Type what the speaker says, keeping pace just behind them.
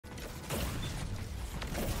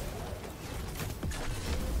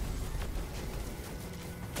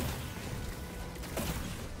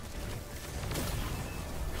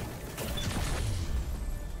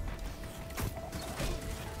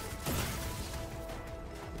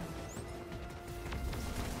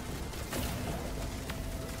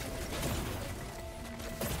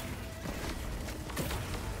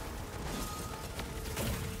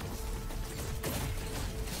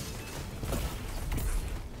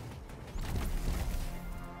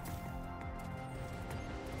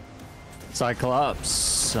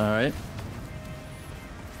Cyclops. All right.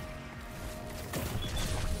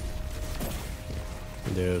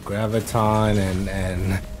 Dude, Graviton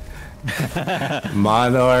and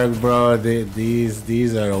Monarch, bro.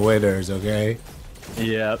 These are the winners, okay?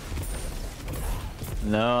 Yep.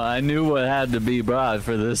 No, I knew what had to be brought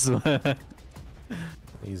for this one.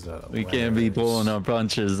 These are we can't be pulling our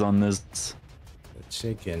punches on this. The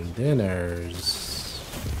chicken dinners.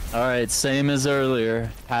 All right, same as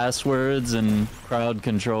earlier. Passwords and crowd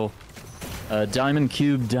control. Diamond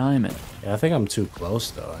cube diamond. Yeah, I think I'm too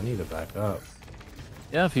close though. I need to back up.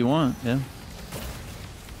 Yeah, if you want, yeah.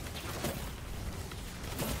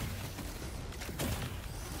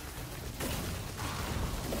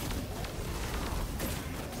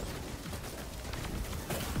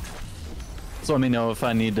 So let me know if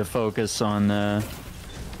I need to focus on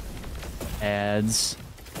ads.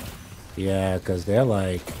 Yeah, because they're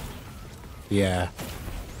like... Yeah,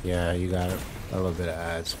 you got a little bit of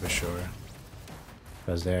ads for sure.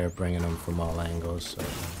 Because they're bringing them from all angles, so...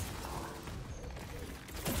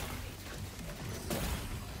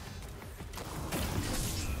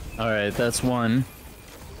 Alright, that's one.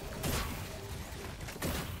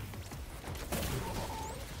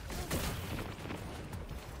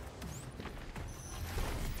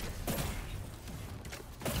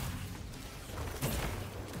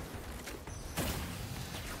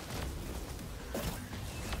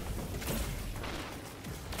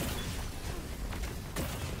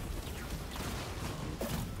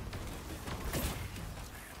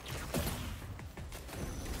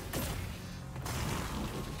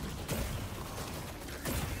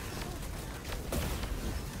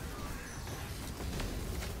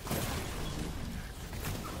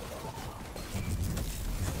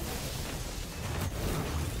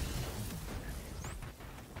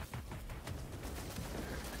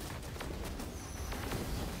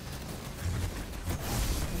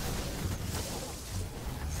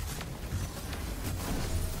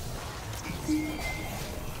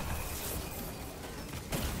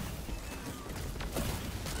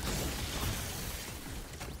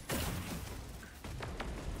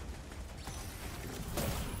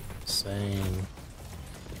 Same.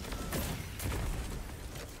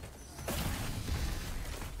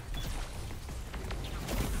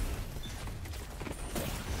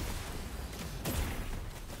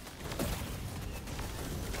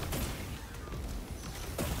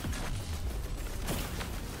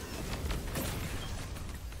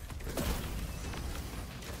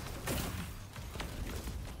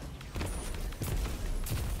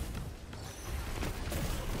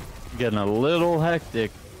 Getting a little hectic.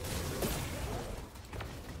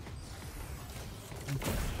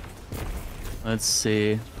 Let's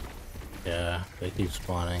see. Yeah, they keep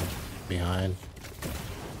spawning behind.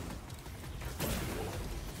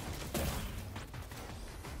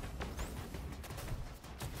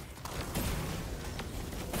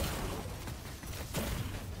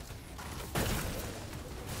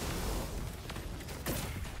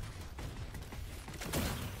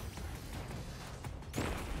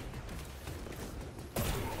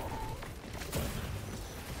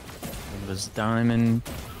 This diamond.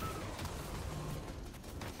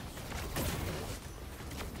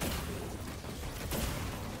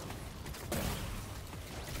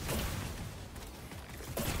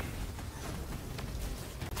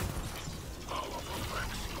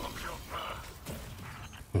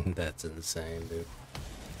 That's insane, dude.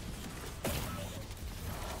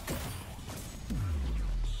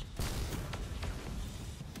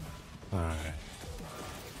 Alright.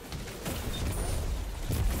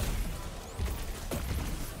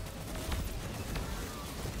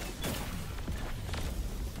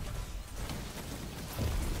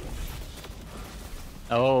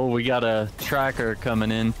 Oh, we got a tracker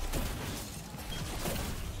coming in.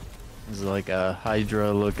 It's like a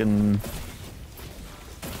Hydra looking.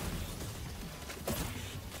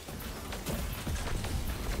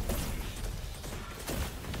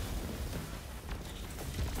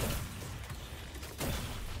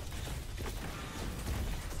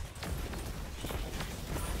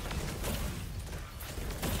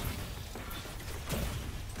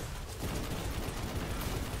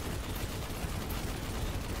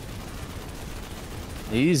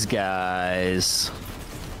 These guys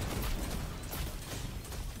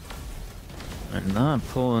are not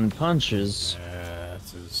pulling punches. Yeah,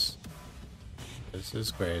 this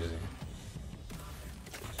is crazy.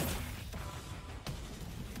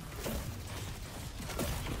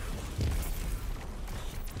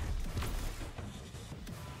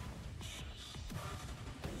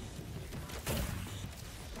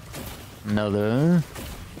 Another.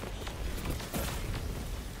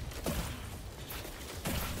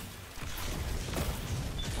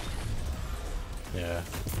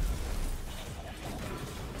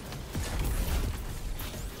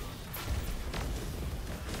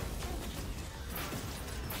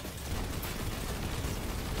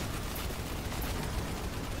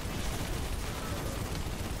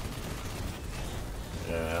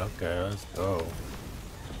 Okay, let's go.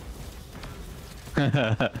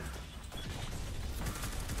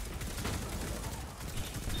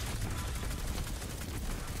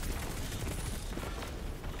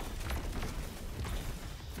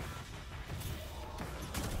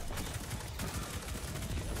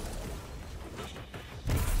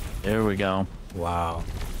 There we go. Wow.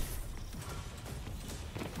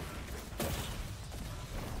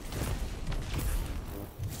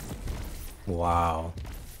 Wow.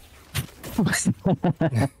 Wow.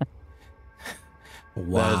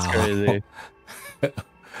 That's crazy.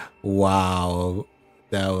 Wow.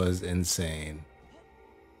 That was insane.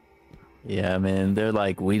 Yeah, man. They're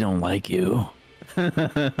like, we don't like you. Dude,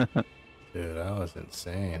 that was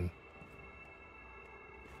insane.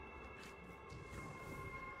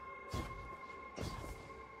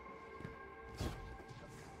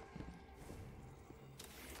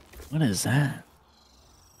 What is that?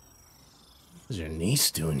 What's your niece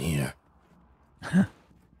doing here?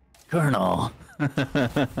 Colonel.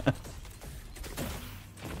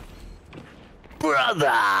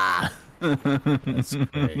 Brother. That's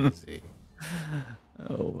crazy.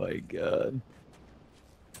 Oh my god.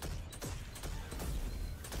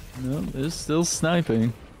 No, they're still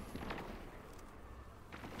sniping.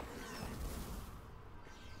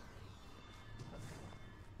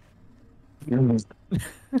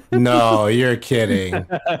 No, you're kidding.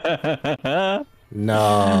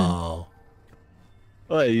 No.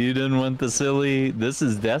 What, you didn't want the silly... This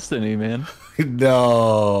is Destiny, man.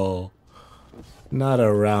 No. Not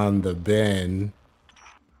around the bend.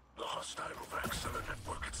 The hostile Vax and the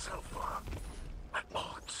network itself are at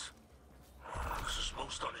odds. This is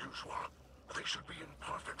most unusual. They should be in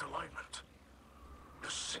perfect alignment.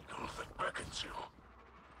 The signal that beckons you.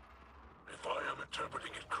 If I am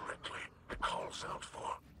interpreting it correctly, it calls out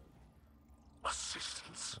for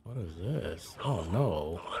assistance. What is this? Oh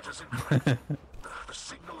no. No, that is incorrect. The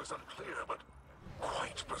signal is unclear, but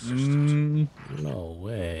quite persistent. No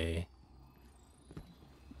way.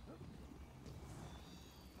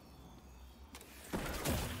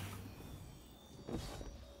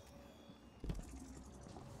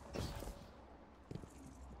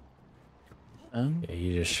 Yeah,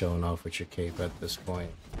 you're just showing off with your cape at this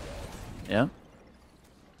point. Yeah.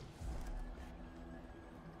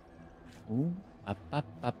 Ooh. Ba, ba,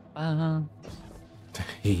 ba, ba.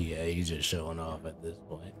 Yeah, you're just showing off at this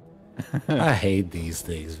point. I hate these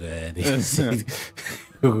things, man. Did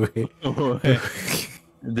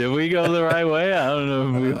we go the right way? I don't know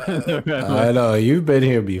if we went the right way. I know, you've been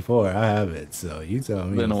here before. I haven't, so you tell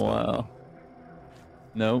me. It's been a while.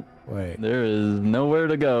 Nope. Wait. There is nowhere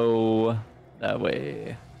to go that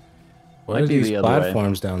way. What Might are be these the other way.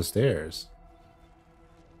 platforms downstairs?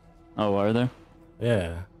 Oh, are there?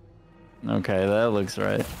 Yeah. Okay, that looks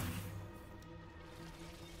right.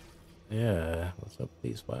 Yeah. What's up with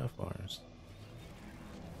these platforms?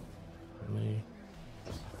 Let me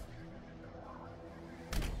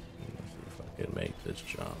see if I can make this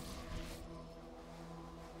jump.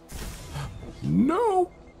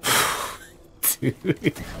 No!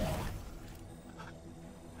 Dude.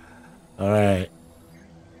 Alright.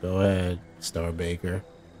 Go ahead, Star Baker.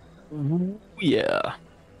 Yeah.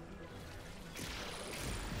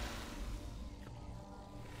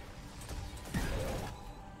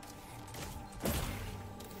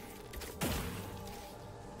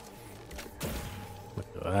 Look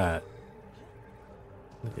at that.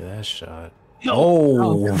 Look at that shot. No.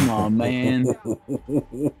 Oh, Come on, man.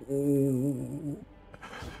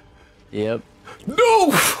 Yep.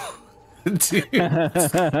 No! Dude.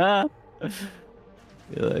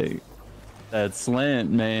 You're like, that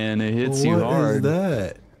slant, man, it hits you What hard. is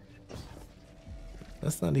that?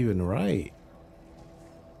 That's not even right.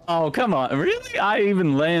 Oh, come on. Really? I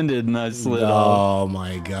even landed and I slid off. Oh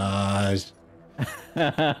my gosh.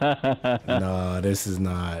 No, this is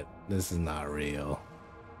not real.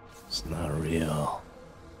 It's not real.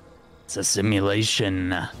 It's a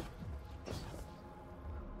simulation.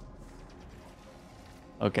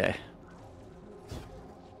 Okay.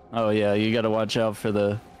 Oh yeah, you gotta watch out for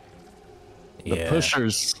the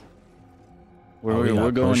pushers. we We're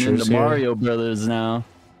got going pushers into here? Mario Brothers now.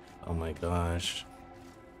 Oh my gosh.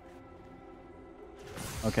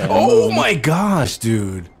 Okay. Oh my gosh,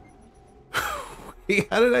 dude.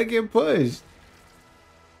 How did I get pushed?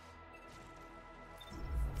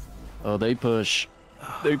 Oh, they push.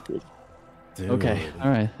 They push. Dude. Okay,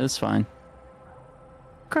 alright, that's fine.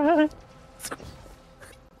 Cry.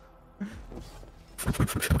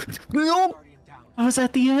 No! I was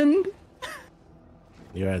at the end.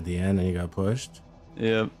 You're at the end and you got pushed?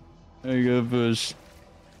 Yep. I got pushed.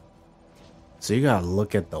 So you gotta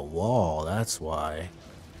look at the wall, that's why.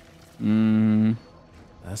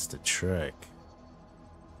 That's the trick.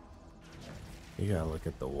 You gotta look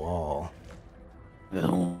at the wall.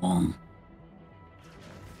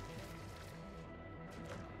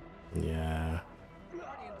 Yeah.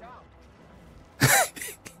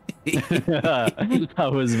 I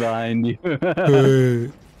was behind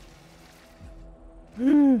you.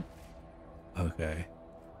 Okay.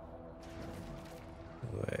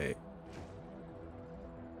 Wait.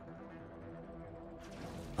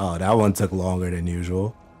 Oh, that one took longer than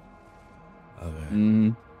usual.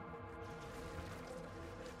 Okay.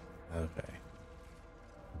 Okay.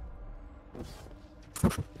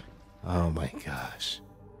 Oh my gosh.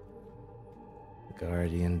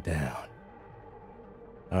 Guardian down.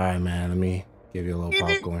 Alright, man. Let me give you a little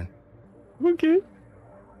popcorn. Okay.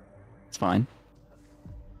 It's fine.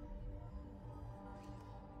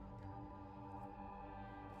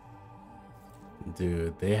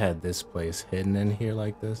 Dude, they had this place hidden in here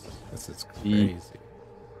like this. This is crazy.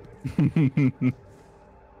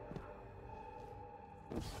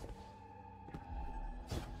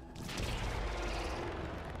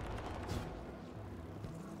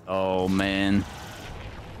 Oh man,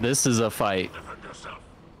 this is a fight.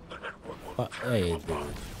 Hey, dude.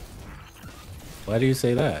 Why do you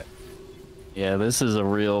say that? Yeah, this is a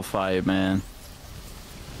real fight, man.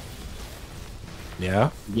 Yeah?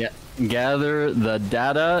 Yeah. Gather the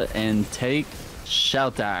data and take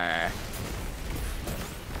shelter.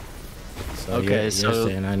 So okay, you're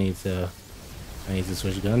saying I need to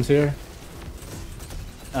switch guns here?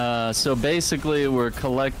 So basically we're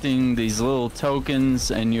collecting these little tokens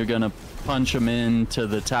and you're gonna punch them into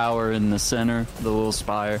the tower in the center, the little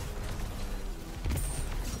spire.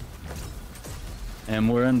 And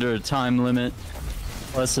we're under a time limit,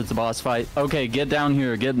 plus it's a boss fight. Okay, get down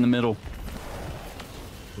here, get in the middle.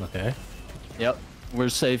 Okay. Yep, we're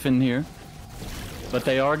safe in here. But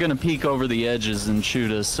they are gonna peek over the edges and shoot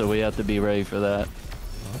us, so we have to be ready for that.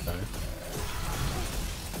 Okay.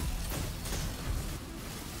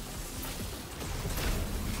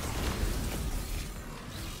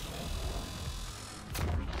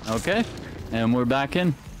 Okay, and we're back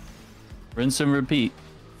in. Rinse and repeat.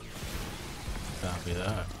 Copy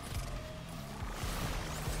that.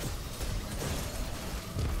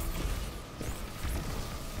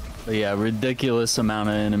 But yeah, ridiculous amount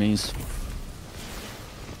of enemies.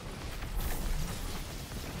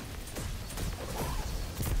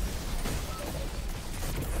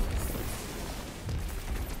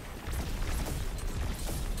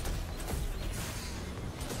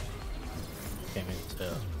 Can't even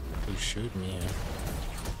tell who's shooting me here.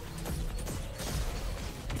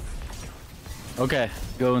 Okay,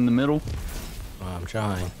 go in the middle. Oh, I'm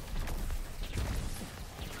trying.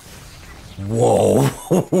 Whoa.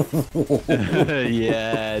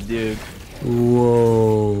 Yeah, dude.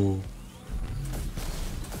 Whoa.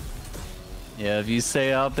 Yeah, if you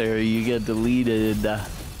stay out there, you get deleted.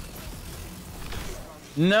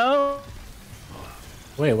 No!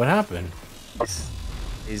 Wait, what happened?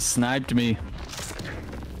 He sniped me.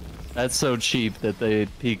 That's so cheap that they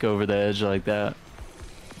peek over the edge like that.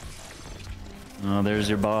 Oh, there's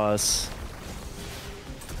your boss.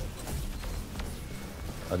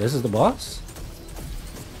 Oh, this is the boss?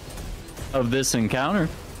 Of this encounter.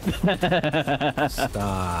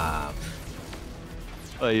 Stop.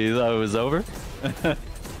 Oh, you thought it was over? Yeah,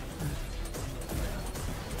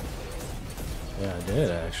 I did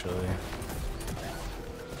actually.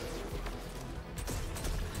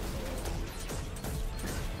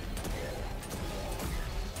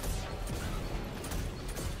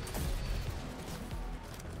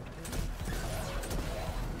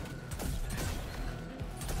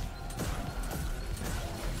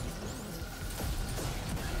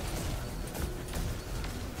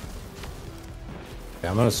 Yeah,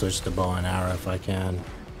 I'm gonna switch to bow and arrow if I can.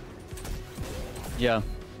 Yeah.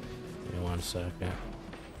 Give me 1 second.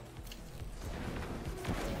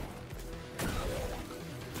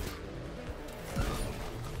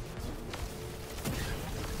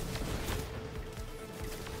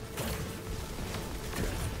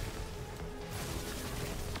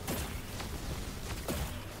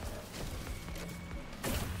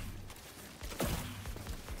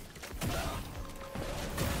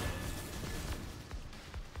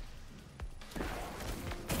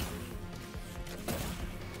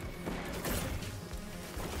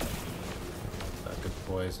 I could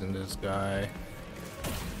poison this guy.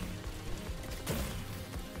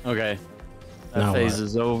 Okay. That Now phase what?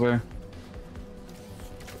 is over.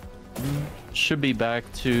 Should be back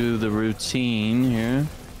to the routine here.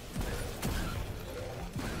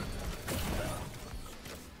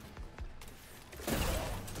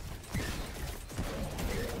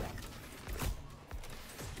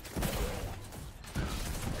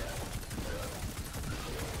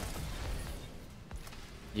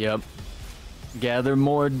 Yep. Gather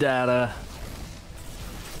more data.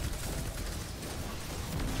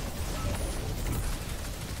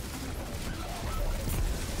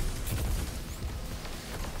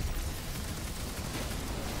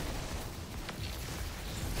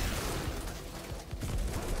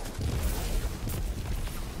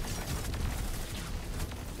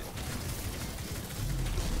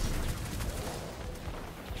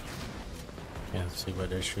 Can't see where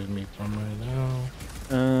they're shooting me from right now.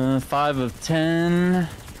 5 of 10.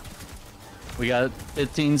 We got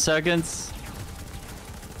 15 seconds.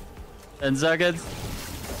 10 seconds.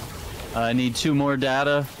 I need 2 more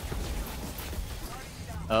data.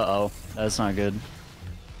 Uh-oh. That's not good.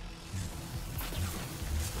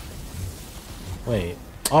 Wait.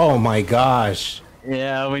 Oh my gosh.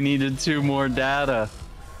 Yeah, we needed 2 more data.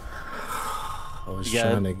 I was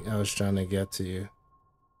trying to get to you.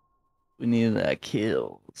 We needed that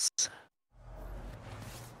kills.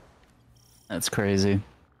 That's crazy.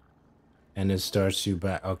 And it starts you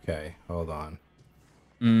back. Okay, hold on.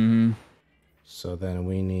 Mm-hmm. So then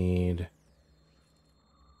we need...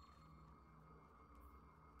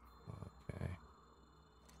 Okay.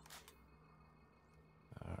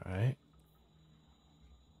 Alright.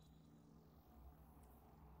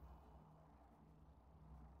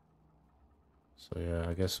 So yeah,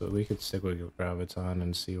 I guess we could stick with Graviton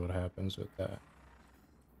and see what happens with that.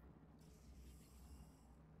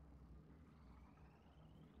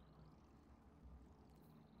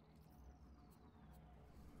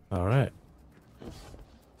 Alright.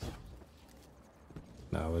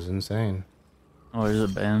 That was insane. Oh, there's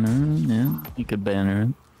a banner. Yeah, you could banner it.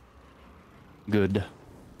 Good.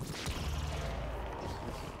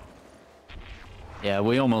 Yeah,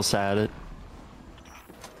 we almost had it.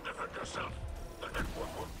 Defend yourself. The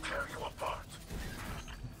network will tear you apart.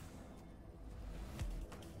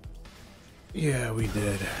 Yeah, we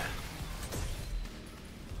did.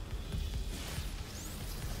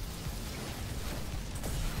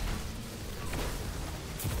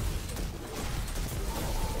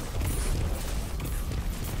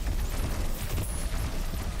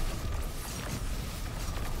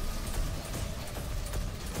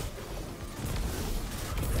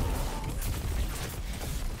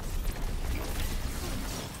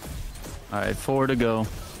 All right, 4 to go.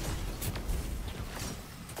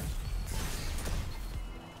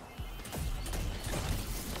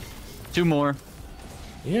 Two more.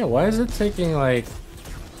 Yeah, why is it taking like...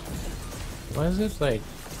 Why is it like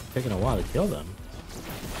taking a while to kill them?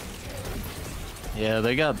 Yeah,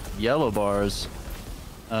 they got yellow bars.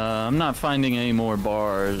 I'm not finding any more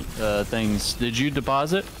bar things. Did you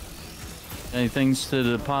deposit? Any things to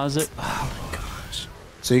deposit? Oh my gosh.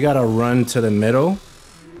 So you gotta run to the middle?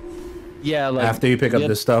 Yeah, like after you pick up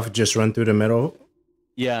the stuff, just run through the middle?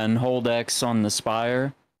 Yeah, and hold X on the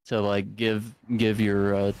spire to like give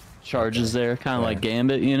your charges there. Kind of like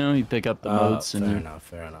Gambit, you know? You pick up the motes and...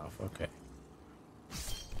 Fair enough. Okay.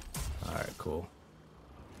 Alright, cool.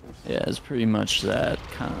 Yeah, it's pretty much that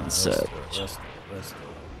concept. Let's do it.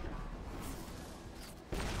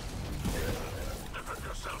 Defend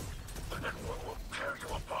yourself. The network will tear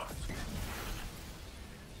you apart.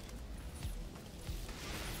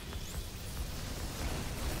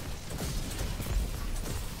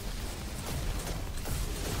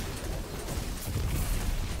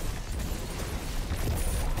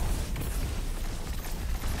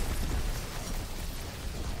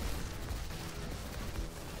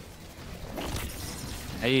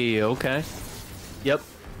 Hey, okay. Yep,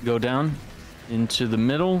 go down into the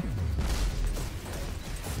middle.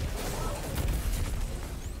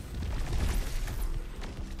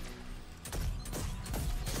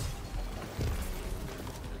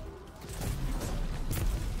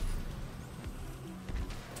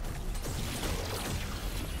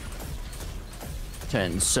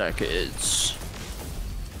 Ten seconds.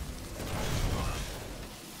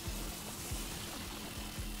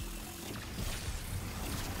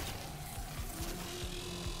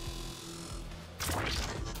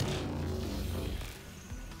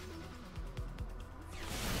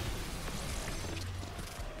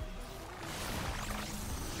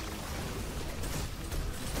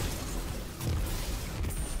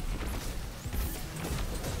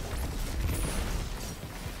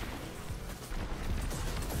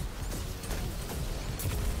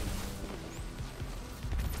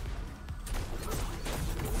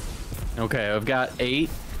 Okay, I've got 8.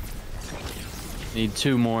 Need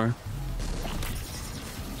 2 more.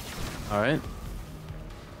 All right.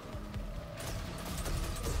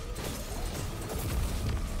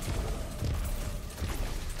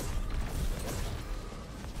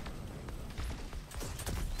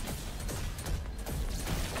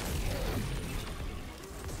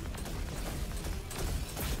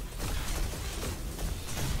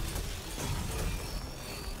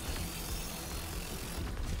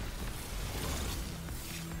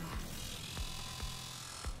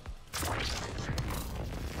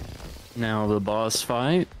 Now the boss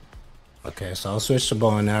fight. Okay, so I'll switch to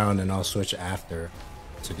bow and arrow, and then I'll switch after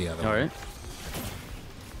to the other All one. right.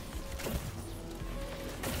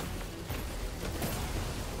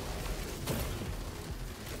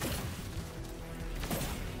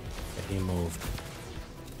 He moved.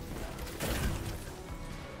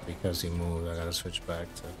 Because he moved, I gotta switch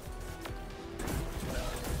back to...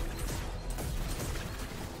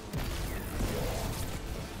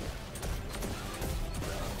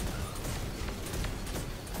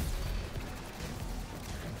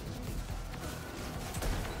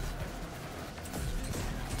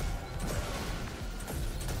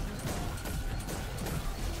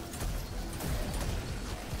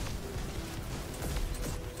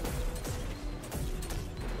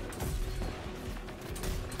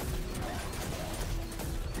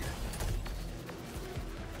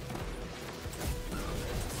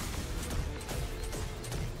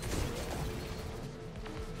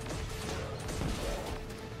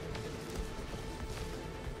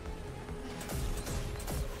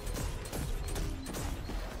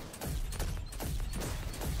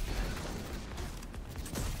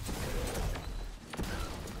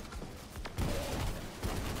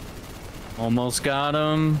 Almost got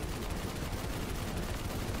him.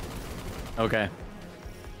 Okay.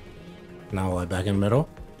 Now what, back in the middle?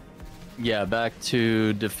 Yeah, back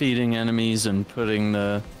to defeating enemies and putting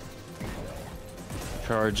the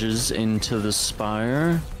charges into the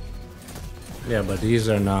spire. Yeah, but these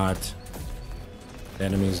are not the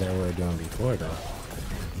enemies that we were doing before, though.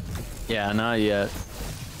 Yeah, not yet.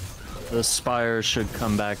 The spire should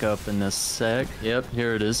come back up in a sec. Yep,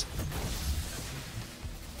 here it is.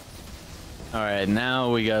 Alright,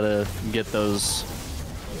 now we gotta get those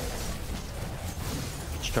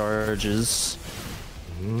charges.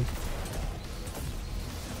 Mm-hmm.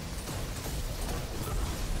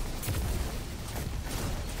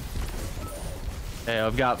 Okay,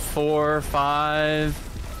 I've got 4, 5,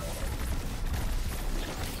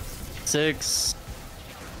 6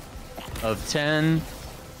 of 10.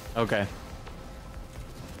 Okay.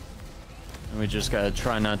 And we just gotta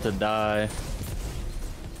try not to die.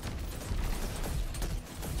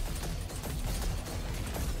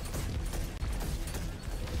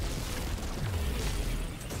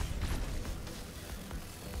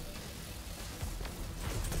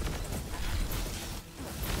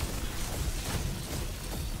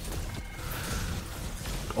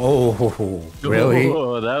 Oh, really?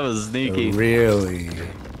 Oh, that was sneaky. Really?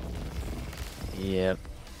 Yep.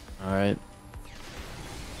 All right.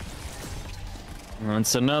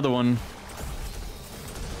 That's another one.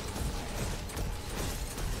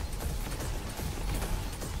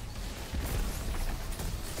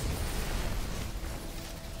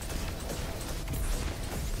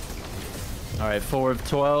 All right, 4 of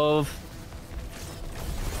 12.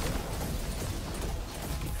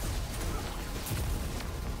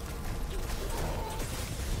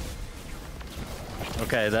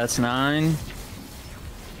 Okay, that's 9.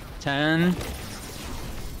 10.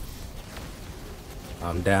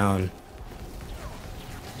 I'm down.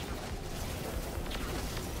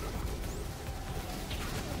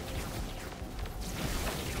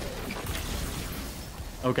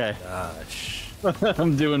 Okay. Gosh.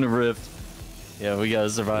 I'm doing a rift. Yeah, we gotta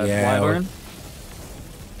survive. Yeah, Wyvern?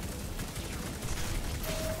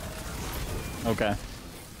 Okay.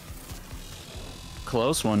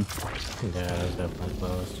 Close one. Yeah, that was definitely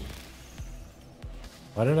close.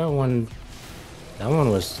 Why did that one... That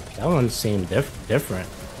one seemed different.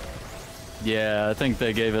 Yeah, I think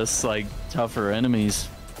they gave us, like, tougher enemies.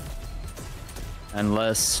 And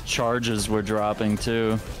less charges were dropping,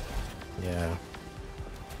 too. Yeah.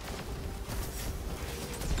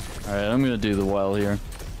 Alright, I'm gonna do the well here.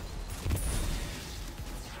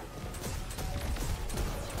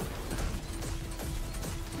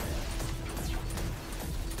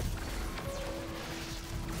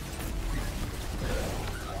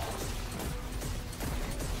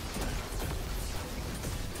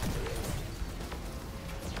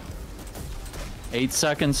 Eight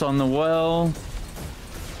seconds on the well.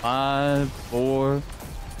 5, 4,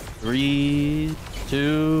 3,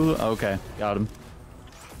 2. Okay, got him.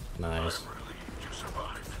 Nice. I'm relieved you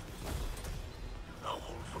survived. Now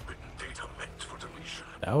all forbidden data meant for deletion.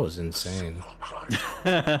 That was insane.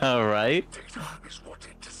 All right. Data is what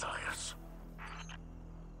it desires.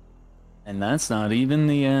 And that's not even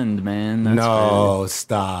the end, man. That's No,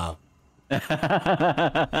 stop.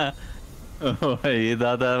 Oh, wait, you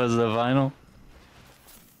thought that was the final?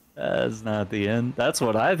 That's not the end. That's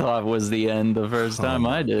what I thought was the end the first time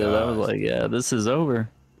I did it. I was like, yeah, this is over.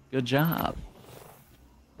 Good job.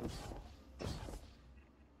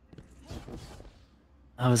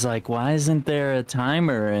 I was like, why isn't there a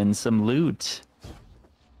timer and some loot?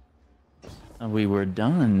 We were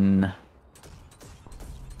done.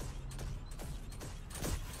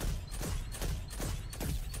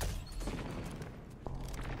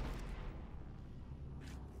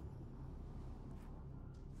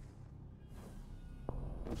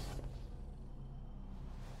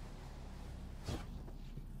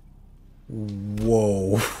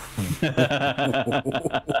 Whoa.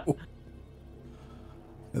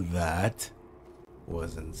 That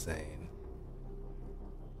was insane.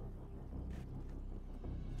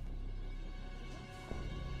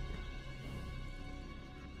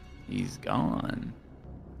 He's gone.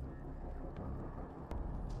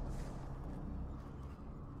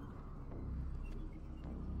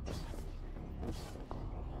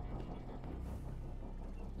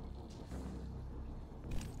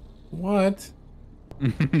 What?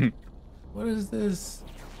 What is this?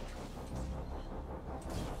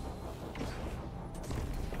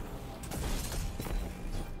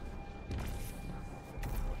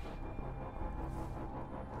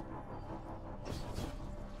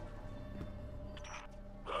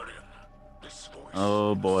 Guardian, this voice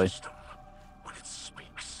Oh boy. system, when it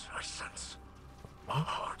speaks, I sense a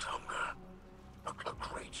heart hunger, a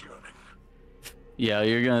great yearning, Yeah,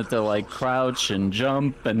 you're gonna have to like crouch and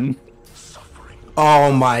jump and suffering.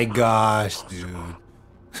 Oh my gosh, dude.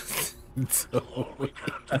 All we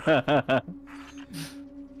can do.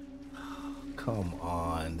 Come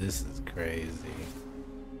on, this is crazy.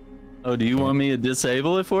 Oh, do you want me to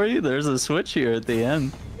disable it for you? There's a switch here at the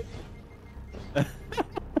end.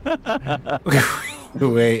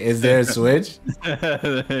 Wait, is there a switch?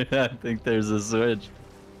 I think there's a switch.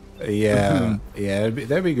 Yeah, yeah,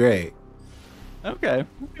 that'd be great. Okay,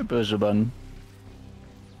 we can push a button.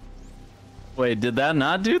 Wait, did that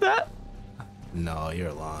not do that? No,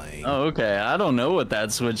 you're lying. Oh, okay. I don't know what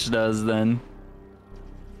that switch does then.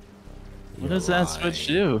 What does that switch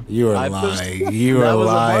do? You are I pushed- lying. You That are was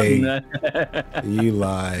a lying. button. You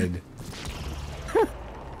lied.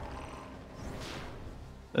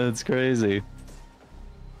 That's crazy.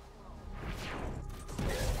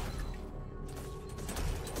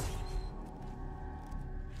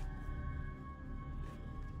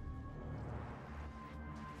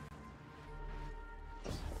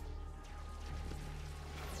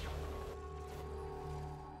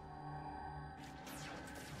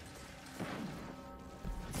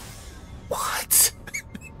 What?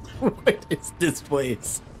 What is this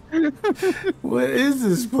place? What is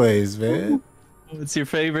this place, man? What's your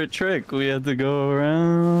favorite trick? We had to go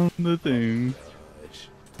around the thing.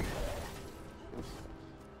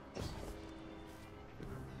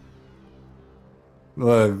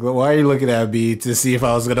 Look, why are you looking at me to see if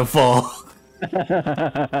I was gonna fall?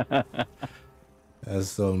 That's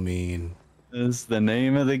so mean. That's the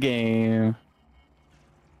name of the game.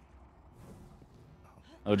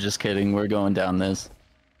 Oh, just kidding. We're going down this.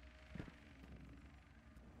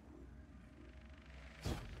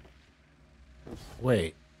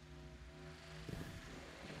 Wait.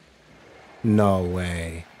 No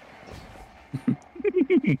way.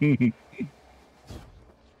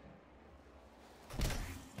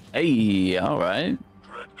 Hey, all right.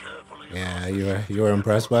 Tread carefully. Yeah, you were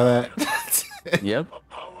impressed by that? Yep. A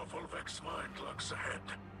powerful Vex mind lurks ahead.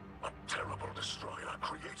 A terrible destroyer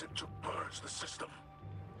created to purge the system.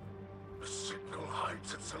 The signal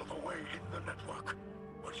hides itself away in the network,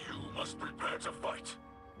 but you must prepare to fight.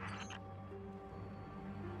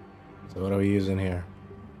 So what are we using here?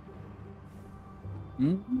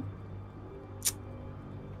 Mhm.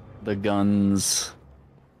 The guns.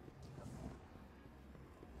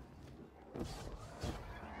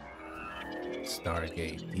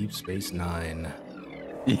 Stargate, Deep Space Nine.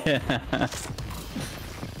 Yeah.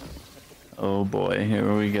 Oh boy,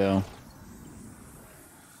 here we go.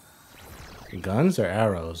 Guns or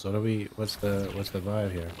arrows? What are we? What's the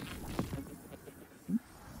vibe here?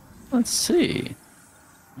 Let's see.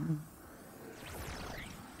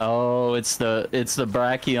 Oh, it's the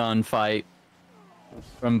Brachion fight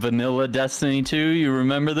from Vanilla Destiny 2. You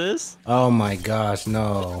remember this? Oh my gosh,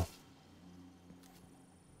 no.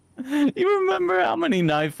 You remember how many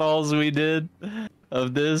nightfalls we did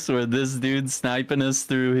of this, where this dude sniping us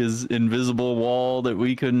through his invisible wall that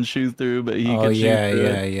we couldn't shoot through, but he could shoot through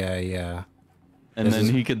it, yeah. and This then is-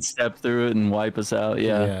 he could step through it and wipe us out.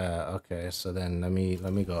 Yeah. Yeah, okay. So then let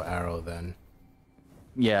me go arrow then.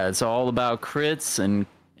 Yeah, it's all about crits and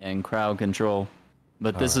crowd control,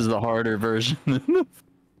 but this is the harder version.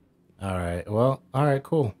 All right. Well, all right,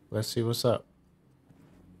 cool. Let's see what's up.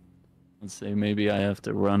 Let's see, maybe I have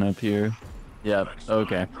to run up here. Yep,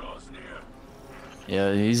 okay. Draws near.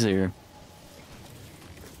 Yeah, he's here.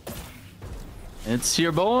 It's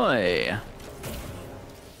your boy.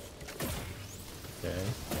 Okay.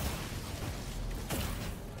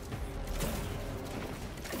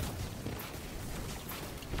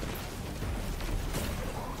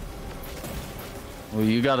 Well,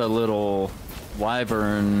 you got a little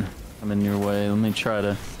wyvern coming your way. Let me try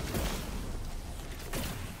to...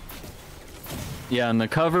 Yeah, and the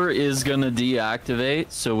cover is gonna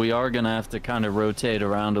deactivate, so we are gonna have to kind of rotate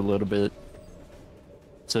around a little bit.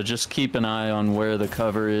 So just keep an eye on where the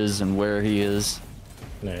cover is and where he is.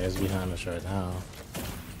 Yeah, he's behind us right now.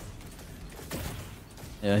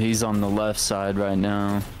 Yeah, he's on the left side right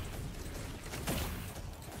now.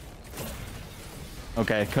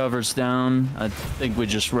 Okay, cover's down. I think we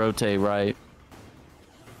just rotate right.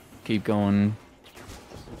 Keep going.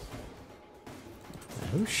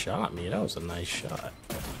 Who shot me? That was a nice shot.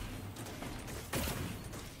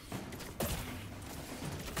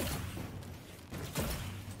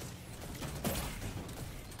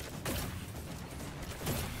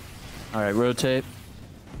 All right, rotate.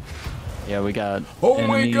 Yeah, we got Oh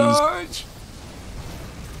my enemies. gosh!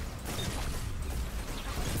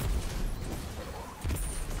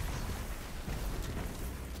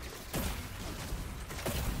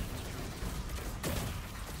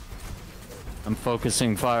 I'm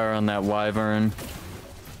focusing fire on that wyvern.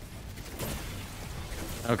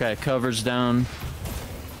 Okay, cover's down.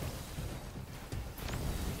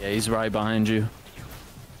 Yeah, he's right behind you.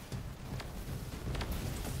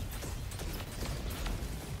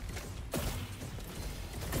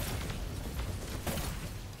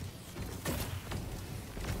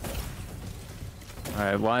 All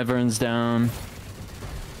right, wyvern's down.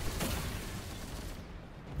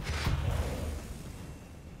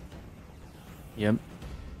 Yep.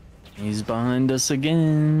 He's behind us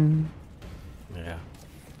again. Yeah.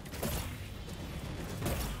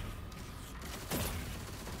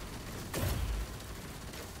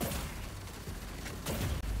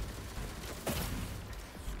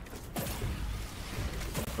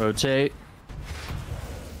 Rotate.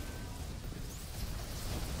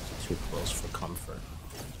 Too close for comfort.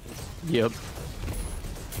 Yep.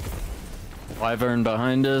 Wyvern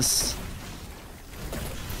behind us.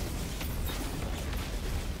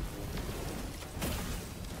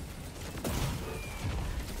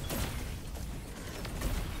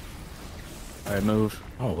 All right, move.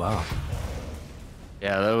 Oh wow.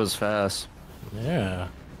 Yeah, that was fast. Yeah.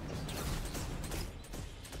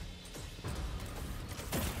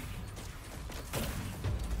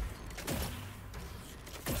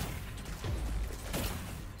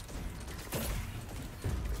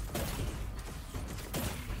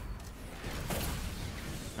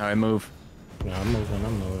 All right, move. No, I'm moving.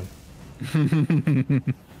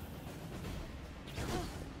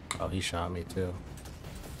 Oh, he shot me too.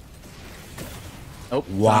 Oh,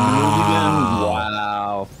 Wow.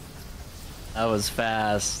 Wow. That was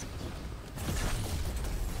fast.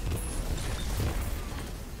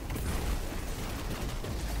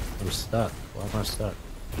 I'm stuck. Why am I stuck?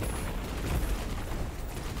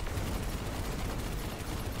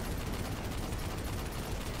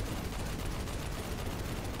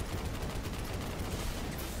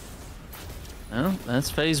 Well, that's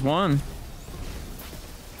phase one.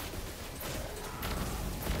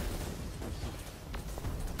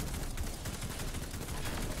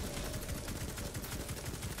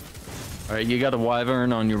 All right, you got a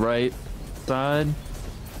wyvern on your right side.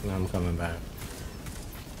 No, I'm coming back.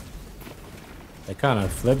 They kind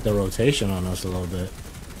of flipped the rotation on us a little bit.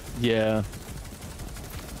 Yeah.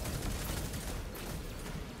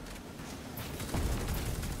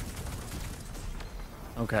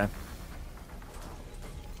 Okay.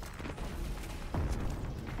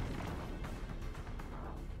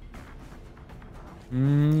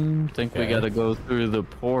 Think we Okay. gotta go through the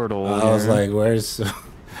portal. I was here. like, where's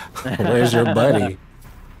where's your buddy?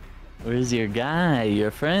 Where's your guy, your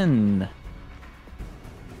friend?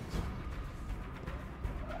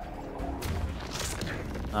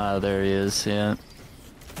 Ah, there he is, yeah.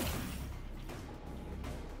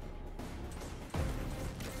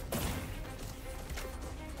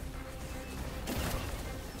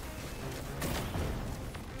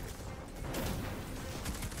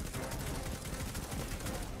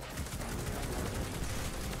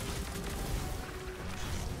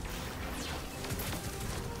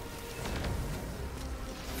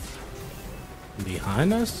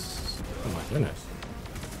 Behind us? Oh my goodness.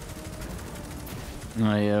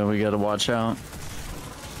 Oh yeah, we gotta watch out.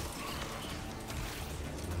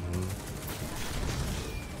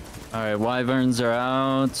 Alright, wyverns are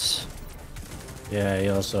out. Yeah,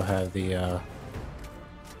 you also have the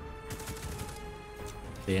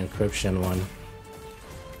encryption one.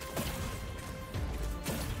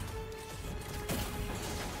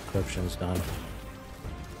 Inscription's done.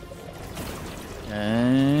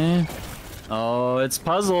 Okay. Oh, it's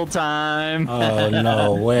puzzle time. Oh,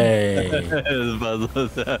 no way. It's puzzle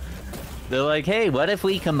time. They're like, hey, what if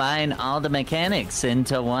we combine all the mechanics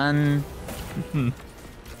into one?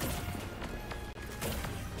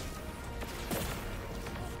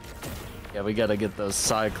 Yeah, we gotta get those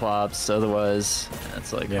Cyclops, otherwise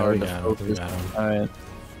that's like hard to focus. We got 'em. Alright.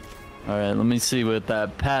 Alright, let me see what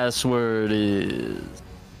that password is.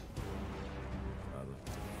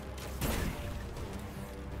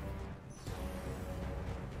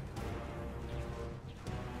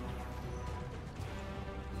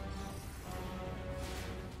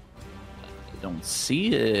 I don't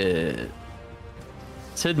see it.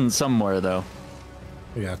 It's hidden somewhere though.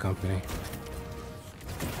 We got company.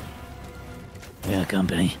 Yeah,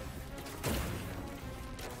 company.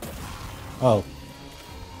 Oh.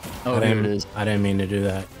 Oh, here it is. I didn't mean to do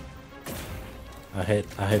that. I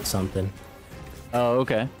hit something. Oh,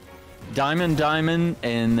 okay. Diamond, diamond,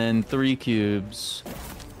 and then 3 cubes.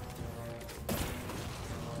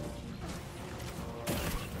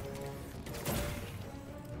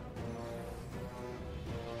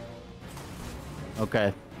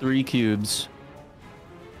 Okay, 3 cubes.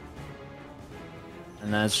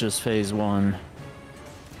 And that's just phase 1.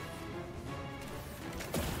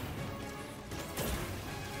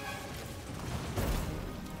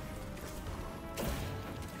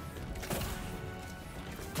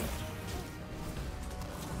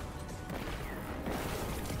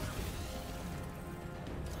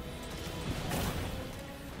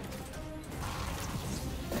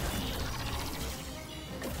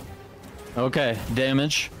 Okay,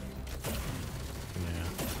 damage. Yeah.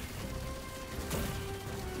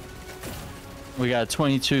 We got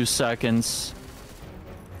 22 seconds.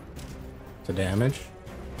 To damage?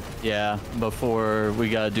 Yeah, before we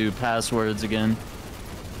gotta do passwords again.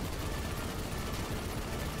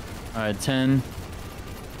 Alright, 10,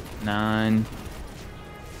 9.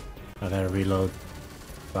 I gotta reload.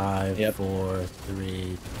 5, Yep. 4,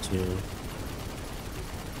 3, 2.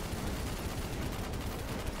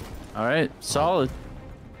 Alright, solid.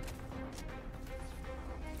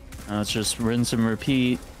 Now let's just rinse and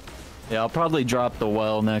repeat. Yeah, I'll probably drop the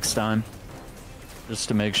well next time. Just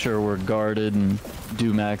to make sure we're guarded and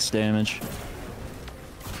do max damage.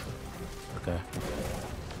 Okay.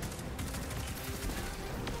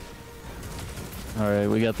 Alright,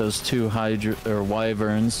 we got those 2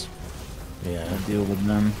 wyverns. Yeah. I'll deal with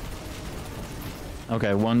them.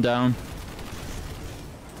 Okay, 1 down.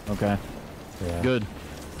 Okay, Yeah. good.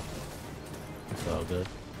 It's all good.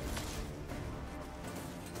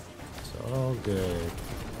 It's all good.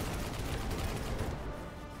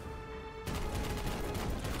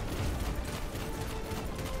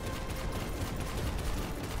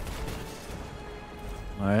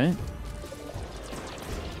 Alright.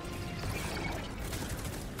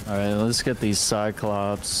 Alright, let's get these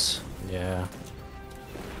Cyclops. Yeah.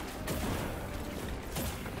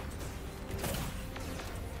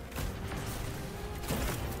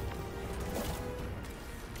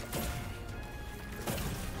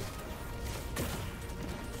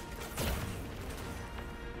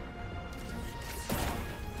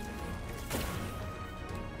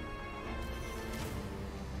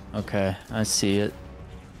 Okay, I see it.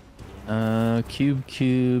 Cube,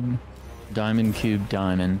 cube, diamond, cube,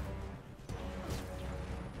 diamond.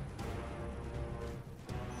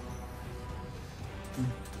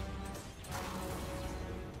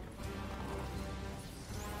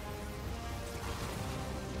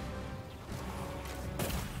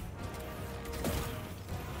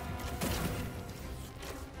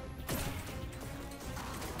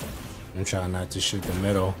 I'm trying not to shoot the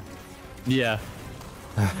middle. Yeah.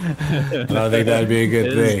 I don't think that'd be a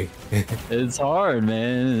good thing. It's hard,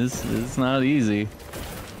 man. It's not easy.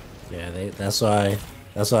 Yeah, that's why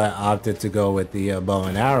I opted to go with the bow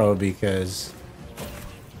and arrow, because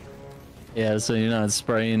Yeah, so you're not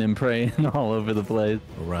spraying and praying all over the place.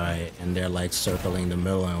 right, and they're like circling the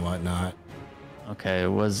middle and whatnot. Okay,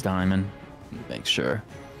 it was diamond. Make sure.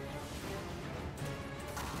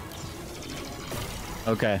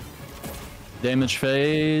 Okay. Damage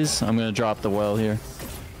phase. I'm gonna drop the well here.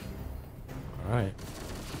 All right.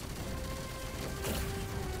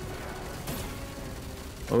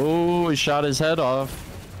 Oh, he shot his head off.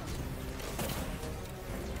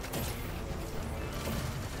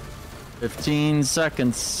 "15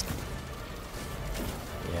 seconds.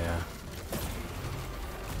 Yeah.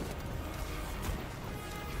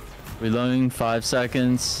 Reloading, 5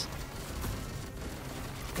 seconds.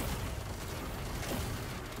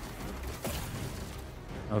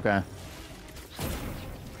 Okay.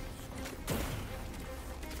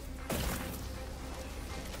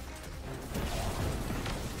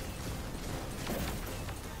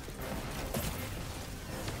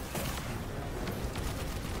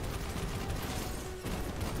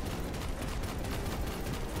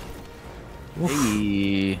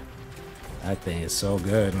 Hey. That thing is so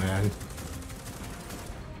good, man.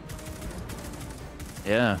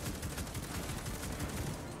 Yeah.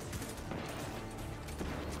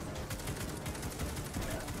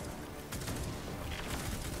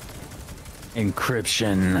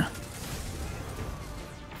 Encryption.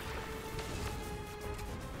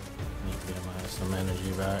 Need to get some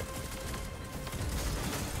energy back.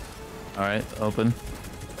 All right, open.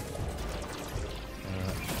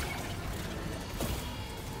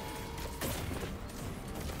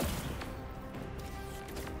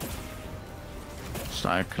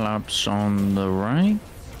 Cyclops on the right.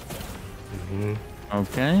 Mm-hmm.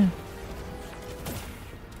 Okay.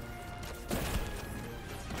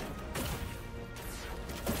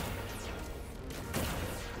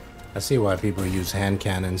 I see why people use hand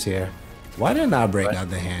cannons here. Why didn't I break out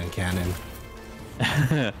the hand cannon?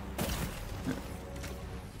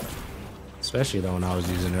 Especially the one I was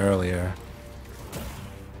using earlier.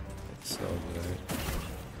 It's so good.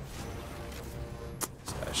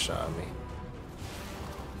 This guy shot me.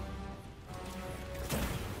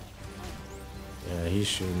 Yeah, he's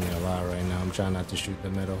shooting me a lot right now. I'm trying not to shoot the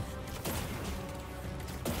middle.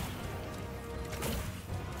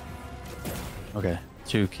 Okay,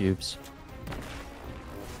 2 cubes.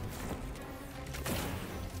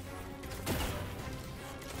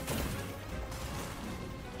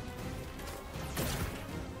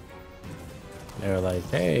 They're like,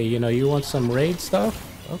 hey, you know, you want some raid stuff?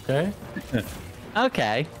 Okay.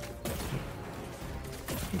 Okay.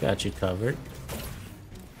 Got you covered.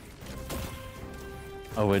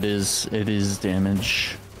 Oh, it is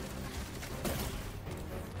damage.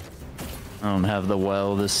 I don't have the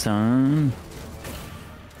well this time.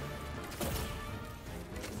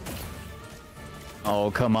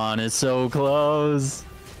 Oh, come on, it's so close.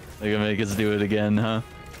 They're gonna make us do it again, huh?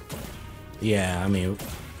 Yeah, I mean...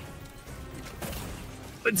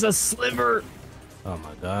 It's a sliver! Oh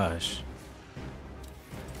my gosh.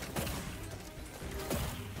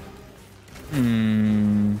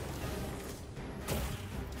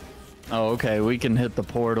 Oh, okay, we can hit the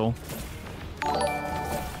portal.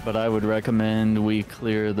 But I would recommend we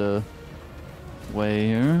clear the way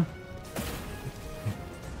here.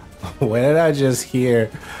 Why did I just hear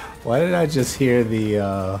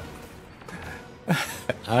the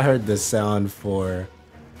I heard the sound for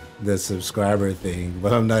the subscriber thing,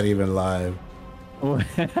 but I'm not even live. Oh,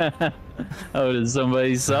 did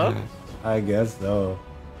somebody sub? I guess so.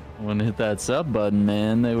 I want to hit that sub button,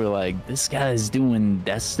 man. They were like, this guy's doing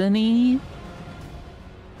Destiny?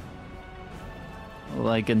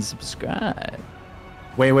 Like and subscribe.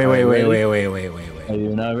 Wait. Are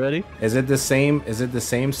you not ready? Is it the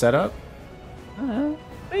same setup?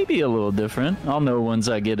 Maybe a little different. I'll know once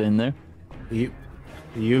I get in there.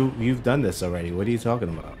 You've done this already. What are you talking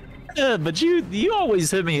about? Yeah, but you always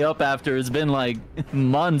hit me up after it's been like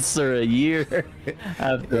months or a year after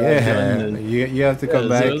I've done this. You have to come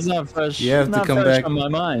back. So it's not fresh. You have to come back on my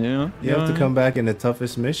mind, you know. You have to come back in the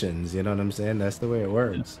toughest missions. You know what I'm saying? That's the way it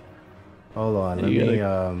works. Hold on. Let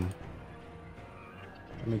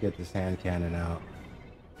me get this hand cannon out.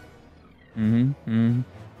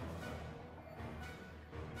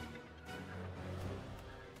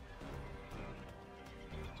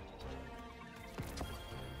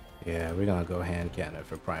 Yeah, we're gonna go hand cannon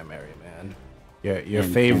for primary, man. Your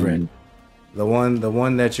favorite, the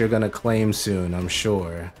one that you're gonna claim soon, I'm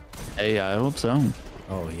sure. Hey, I hope so.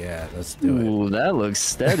 Oh yeah, let's do it. Ooh, that looks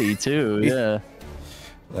steady too. Yeah.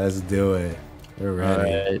 Let's do it. We're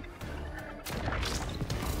ready. All right.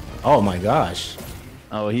 Oh my gosh.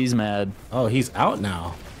 Oh, he's mad. Oh, he's out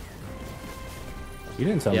now. You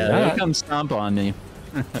didn't tell me that. Yeah, they come stomp on me.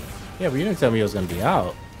 Yeah, but you didn't tell me he was gonna be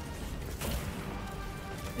out.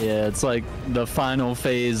 Yeah, it's like the final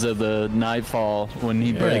phase of the Nightfall when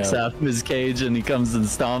he breaks out of his cage and he comes and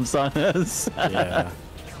stomps on us. Yeah.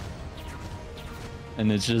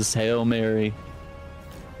 And it's just Hail Mary.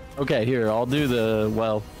 Okay, here, I'll do the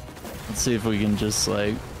well. Let's see if we can just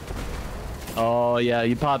like... Oh yeah,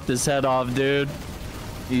 you popped his head off, dude.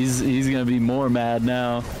 He's gonna be more mad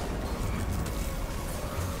now.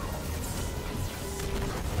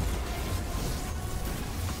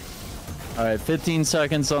 Alright, 15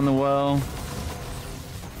 seconds on the well.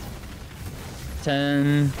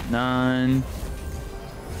 10, 9.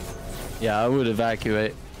 Yeah, I would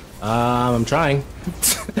evacuate. I'm trying.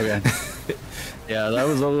 Okay. Yeah, that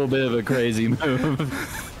was a little bit of a crazy move.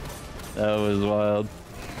 That was wild.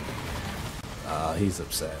 He's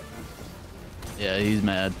upset. Yeah, he's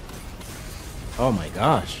mad. Oh my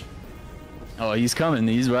gosh. Oh, he's coming.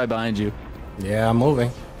 He's right behind you. Yeah, I'm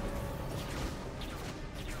moving.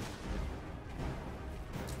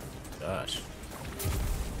 Gosh.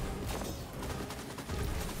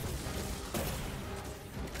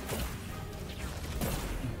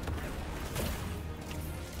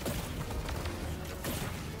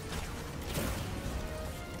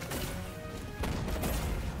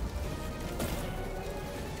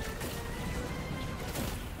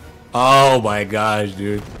 Oh my gosh,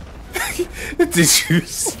 dude. Did you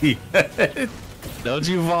see that? Don't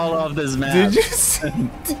you fall off this map.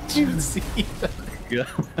 Did you see that? Yeah.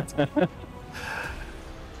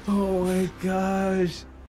 Oh my gosh.